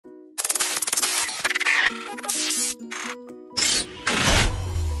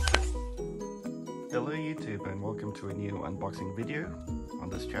Hello YouTube and welcome to a new unboxing video on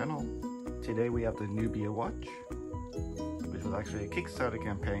this channel. Today we have the Nubia Watch, which was actually a Kickstarter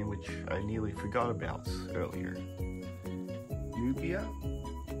campaign which I nearly forgot about earlier. Nubia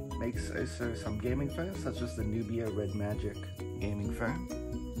makes also some gaming phones such as the Nubia Red Magic gaming phone,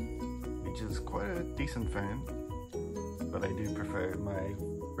 which is quite a decent phone, but I do prefer my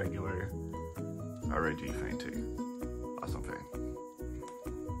regular ROG phone too. Awesome phone.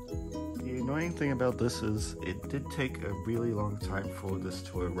 The annoying thing about this is it did take a really long time for this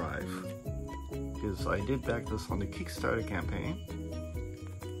to arrive, because I did back this on the Kickstarter campaign,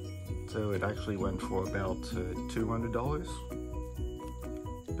 so it actually went for about $200,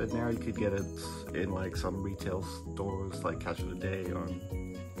 but now you could get it in like some retail stores like Cash of the Day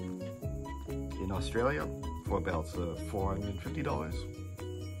in Australia for about $450.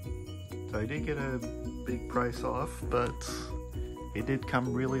 So I did get a big price off, but it did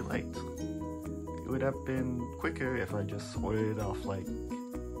come really late. It would have been quicker if I just ordered it off like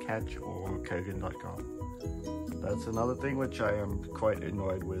Catch or Kogan.com. That's another thing which I am quite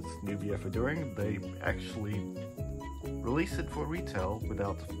annoyed with Nubia for doing. They actually release it for retail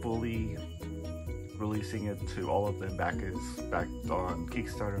without fully releasing it to all of their backers backed on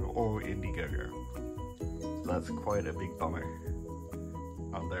Kickstarter or Indiegogo. So that's quite a big bummer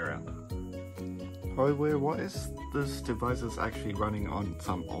on their end. Hardware-wise, this device is actually running on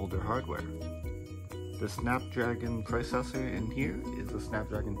some older hardware. The Snapdragon processor in here is a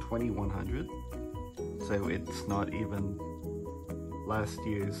Snapdragon 2100, so it's not even last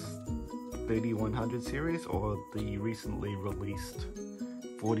year's 3100 series or the recently released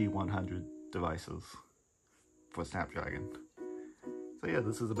 4100 devices for Snapdragon. So yeah,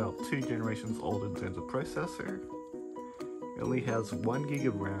 this is about 2 generations old in terms of processor. It only has 1 gig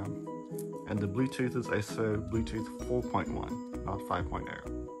of RAM, and the Bluetooth is also Bluetooth 4.1, not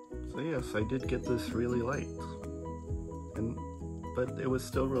 5.0. So yes, I did get this really late, but it was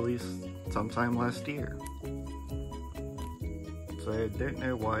still released sometime last year. So I don't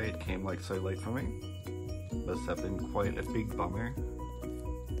know why it came like so late for me. Must have been quite a big bummer.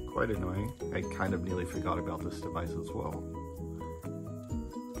 Quite annoying. I kind of nearly forgot about this device as well.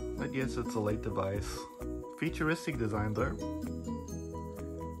 But yes, it's a late device. Futuristic design though.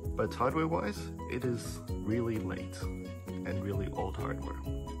 But hardware-wise, it is really late and really old hardware.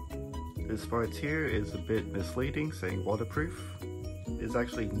 This part here is a bit misleading, saying waterproof. It's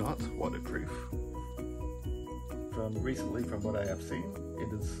actually not waterproof. From what I have seen,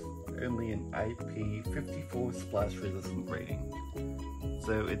 it is only an IP54 splash resistant rating.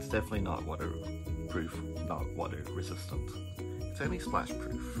 So it's definitely not waterproof, not water resistant. It's only splash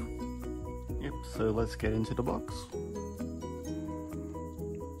proof. Yep, so let's get into the box.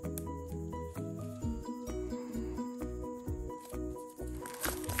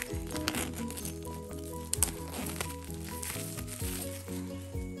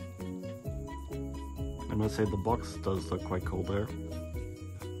 I must say the box does look quite cool there.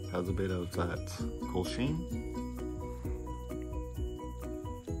 Has a bit of that cool sheen.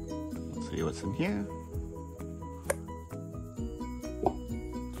 Let's see what's in here.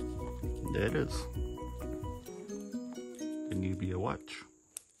 There it is. The Nubia Watch.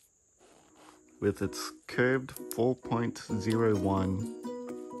 With its curved 4.01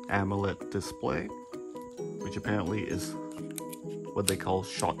 AMOLED display, which apparently is what they call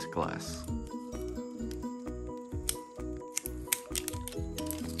shot glass.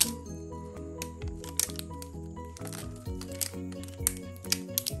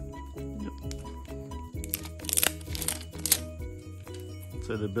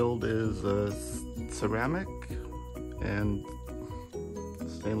 So the build is ceramic and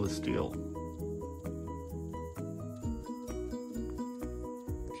stainless steel.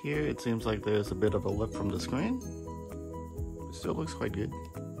 Here it seems like there's a bit of a lip from the screen. It still looks quite good.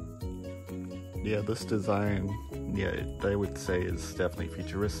 Yeah, this design, I would say is definitely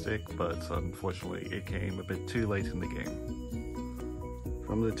futuristic, but unfortunately it came a bit too late in the game.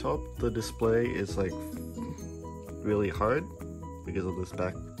 From the top, the display is like really hard because of this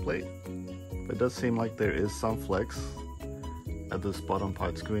back plate. It does seem like there is some flex at this bottom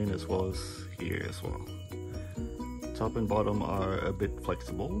part screen as well as here as well. Top and bottom are a bit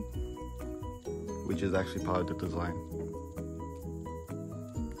flexible, which is actually part of the design.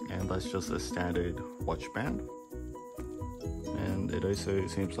 And that's just a standard watch band. And it also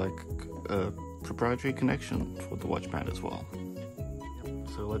seems like a proprietary connection for the watch band as well.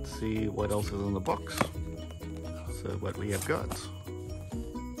 So let's see what else is in the box. So what we have got,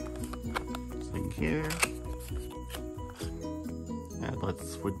 thing here, and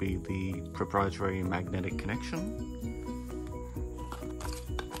that would be the proprietary magnetic connection.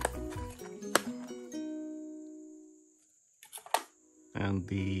 and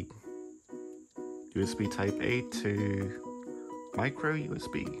the USB Type-A to micro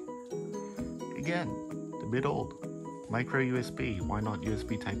USB. Again, a bit old. Micro USB, why not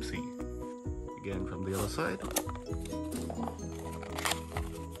USB Type-C? Again, from the other side.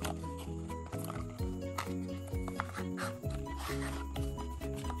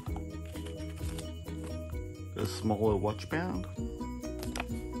 A smaller watch band.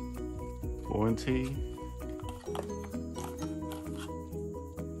 Warranty.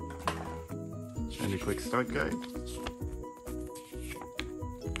 And a quick start guide.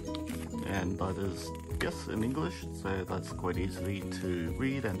 And that is, yes, in English, so that's quite easy to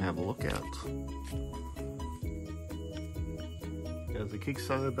read and have a look at. As a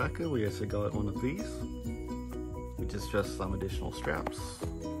Kickstarter backer, we also got one of these, which is just some additional straps.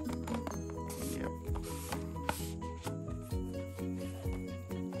 Yep.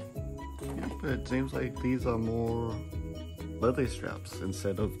 Yep, it seems like these are more leather straps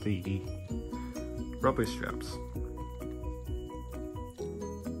instead of the rubber straps.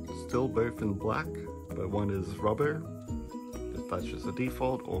 Still both in black, but one is rubber, if that's just a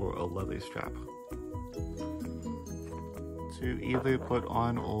default, or a leather strap. To either put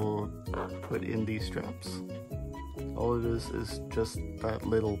on or put in these straps, all it is just that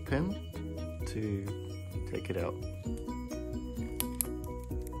little pin to take it out.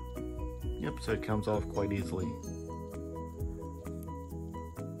 Yep, so it comes off quite easily.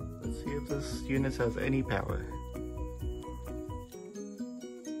 Let's see if this unit has any power.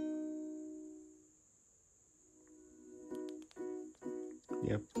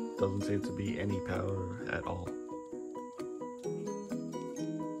 Yep, doesn't seem to be any power at all.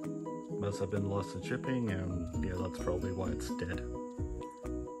 Must have been lost in shipping, and yeah, that's probably why it's dead.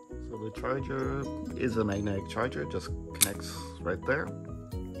 So the charger is a magnetic charger, just connects right there.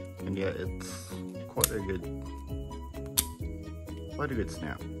 And yeah, it's quite a good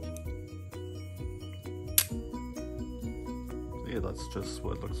snap. So yeah, that's just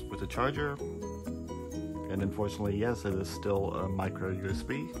what it looks with the charger. And unfortunately, yes, it is still a micro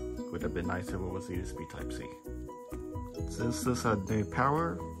USB. Would have been nicer if it was USB Type-C. Since this had no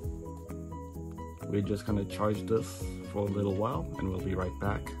power, we're just gonna charge this for a little while and we'll be right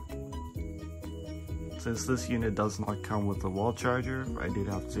back. Since this unit does not come with a wall charger, I did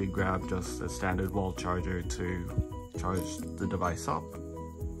have to grab just a standard wall charger to charge the device up.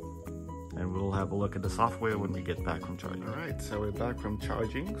 And we'll have a look at the software when we get back from charging. Alright, so we're back from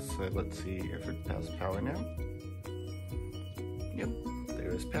charging, so let's see if it has power now. Yep,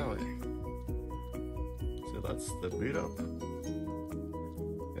 there is power. So that's the boot up.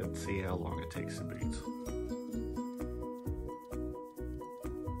 Let's see how long it takes to boot.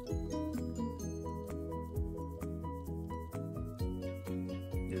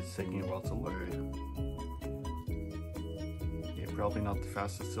 It's taking a while to load. Yeah, probably not the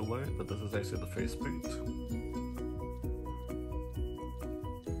fastest to load, but this is actually the first boot.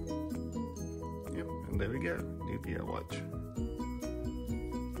 Yep, and there we go, Nubia Watch.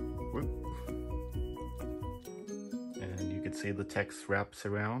 Whoop. And you can see the text wraps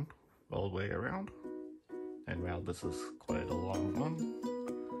around, all the way around. And wow, this is quite a long one.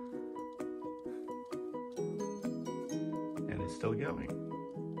 And it's still going.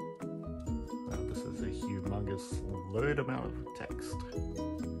 Wow, this is a humongous load amount of text.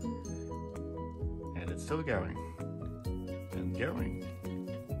 And it's still going. And going.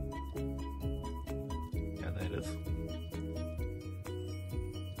 Yeah, there it is.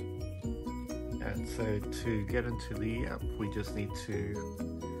 And so to get into the app, we just need to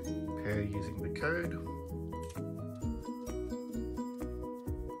pair using the code.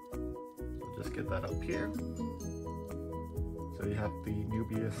 So just get that up here. So you have the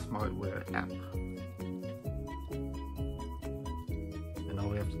Nubia Smartwear app. And all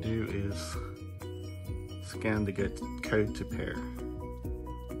we have to do is scan the code to pair.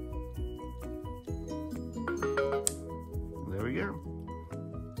 And there we go.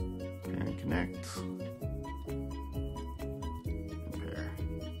 And connect. And pair.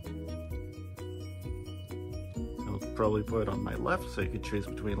 I'll probably put it on my left so you can choose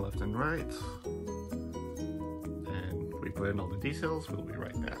between left and right. Put in all the details, we'll be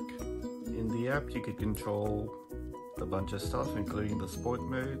right back. In the app you could control a bunch of stuff, including the sport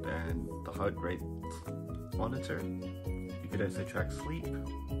mode and the heart rate monitor. You could also track sleep,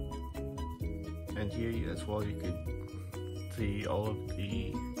 and here as well you could see all of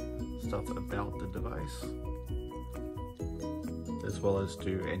the stuff about the device, as well as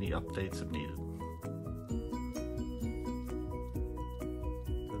do any updates if needed.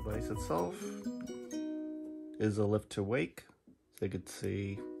 The device itself is a lift to wake, so you could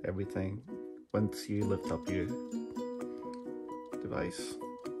see everything once you lift up your device.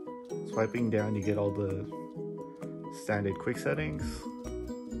 Swiping down, you get all the standard quick settings.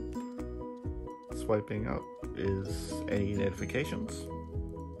 Swiping up is any notifications.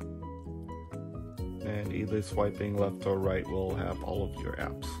 And either swiping left or right will have all of your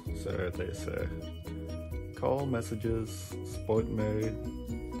apps. So there's call, messages, sport mode,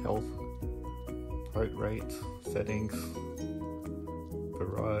 health, heart rate, settings,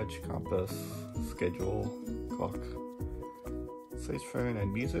 garage, compass, schedule, clock, safe phone,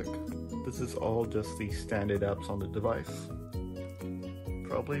 and music. This is all just the standard apps on the device.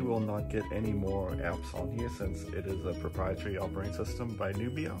 Probably will not get any more apps on here since it is a proprietary operating system by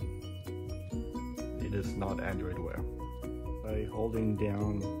Nubia. It is not Android Wear. By holding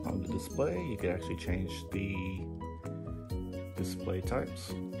down on the display, you can actually change the display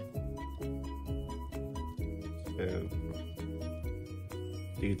types. So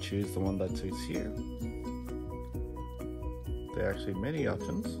you choose the one that suits you. There are actually many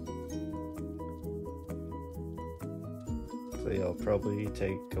options. So it'll probably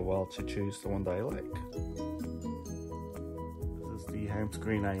take a while to choose the one that I like. This is the home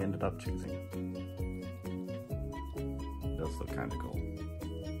screen I ended up choosing. It does look kind of cool.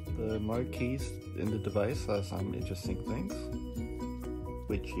 The mode keys in the device are some interesting things,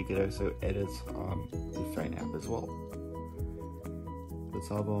 which you could also edit on the phone app as well. But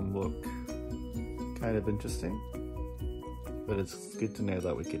some of them look kind of interesting, but it's good to know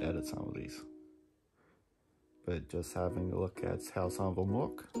that we could edit some of these. But just having a look at how some of them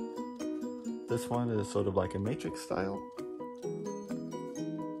look. This one is sort of like a matrix style.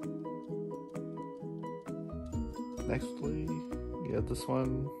 Nextly, yeah, this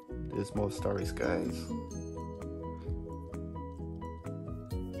one is more starry skies.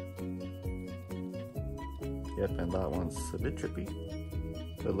 Yep, and that one's a bit trippy.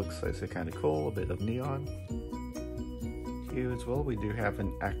 It looks also kind of cool, a bit of neon. Here as well, we do have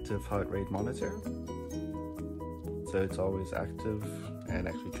an active heart rate monitor. So it's always active and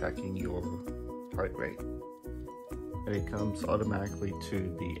actually tracking your heart rate. And it comes automatically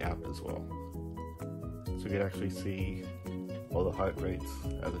to the app as well. So you can actually see all the heart rates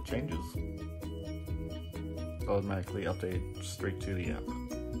as it changes. It's automatically updated straight to the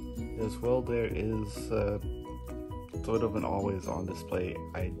app. As well, there is sort of an always on display.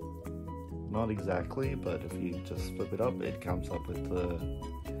 Not exactly, but if you just flip it up, it comes up with the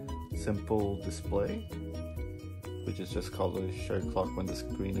simple display, which is just called a show clock when the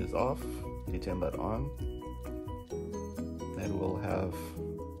screen is off. You turn that on, and we'll have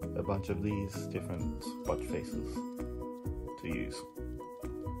a bunch of these different watch faces to use.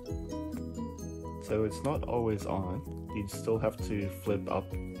 So it's not always on. You'd still have to flip up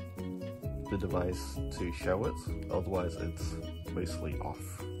the device to show it, otherwise it's mostly off.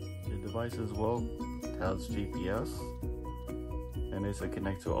 The device as well has GPS, and it's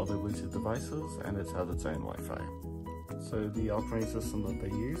connected to other Bluetooth devices, and it has its own Wi-Fi. So the operating system that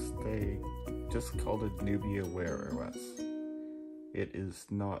they use, they just called it Nubia Wear OS. It is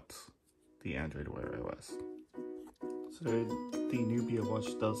not the Android Wear OS. So the Nubia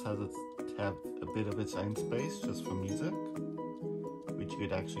Watch does have a bit of its own space just for music, which you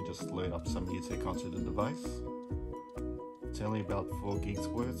could actually just load up some music onto the device. It's only about 4 gigs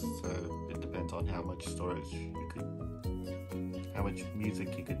worth, so it depends on how much storage you could, how much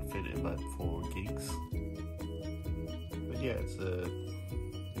music you could fit in that 4 gigs. But yeah, it's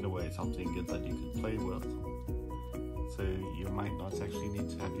in a way something good that you could play with. So you might not actually need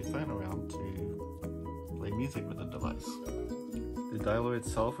to have your phone around to play music with the device. The dialer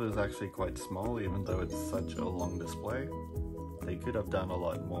itself is actually quite small, even though it's such a long display. They could have done a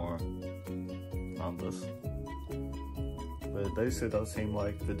lot more on this. But it also does seem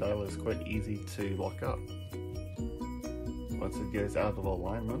like the dial is quite easy to lock up. Once it goes out of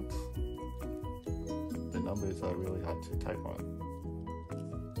alignment, the numbers are really hard to type on.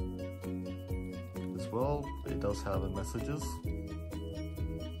 As well, it does have the messages,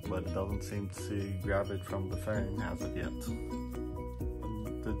 but it doesn't seem to grab it from the phone as of yet.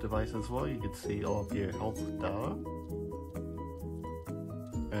 On the device as well, you can see all of your health data,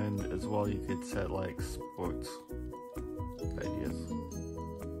 and as well you could set like sports ideas.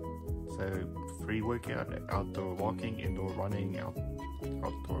 So free workout, outdoor walking, indoor running,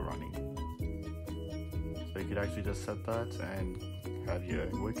 outdoor running. So you could actually just set that and have your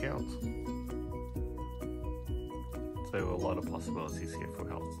own workout. So a lot of possibilities here for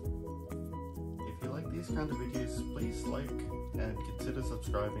health. If you like these kind of videos, please like and consider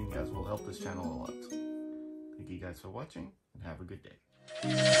subscribing, as will help this channel a lot. Thank you guys for watching, and have a good day.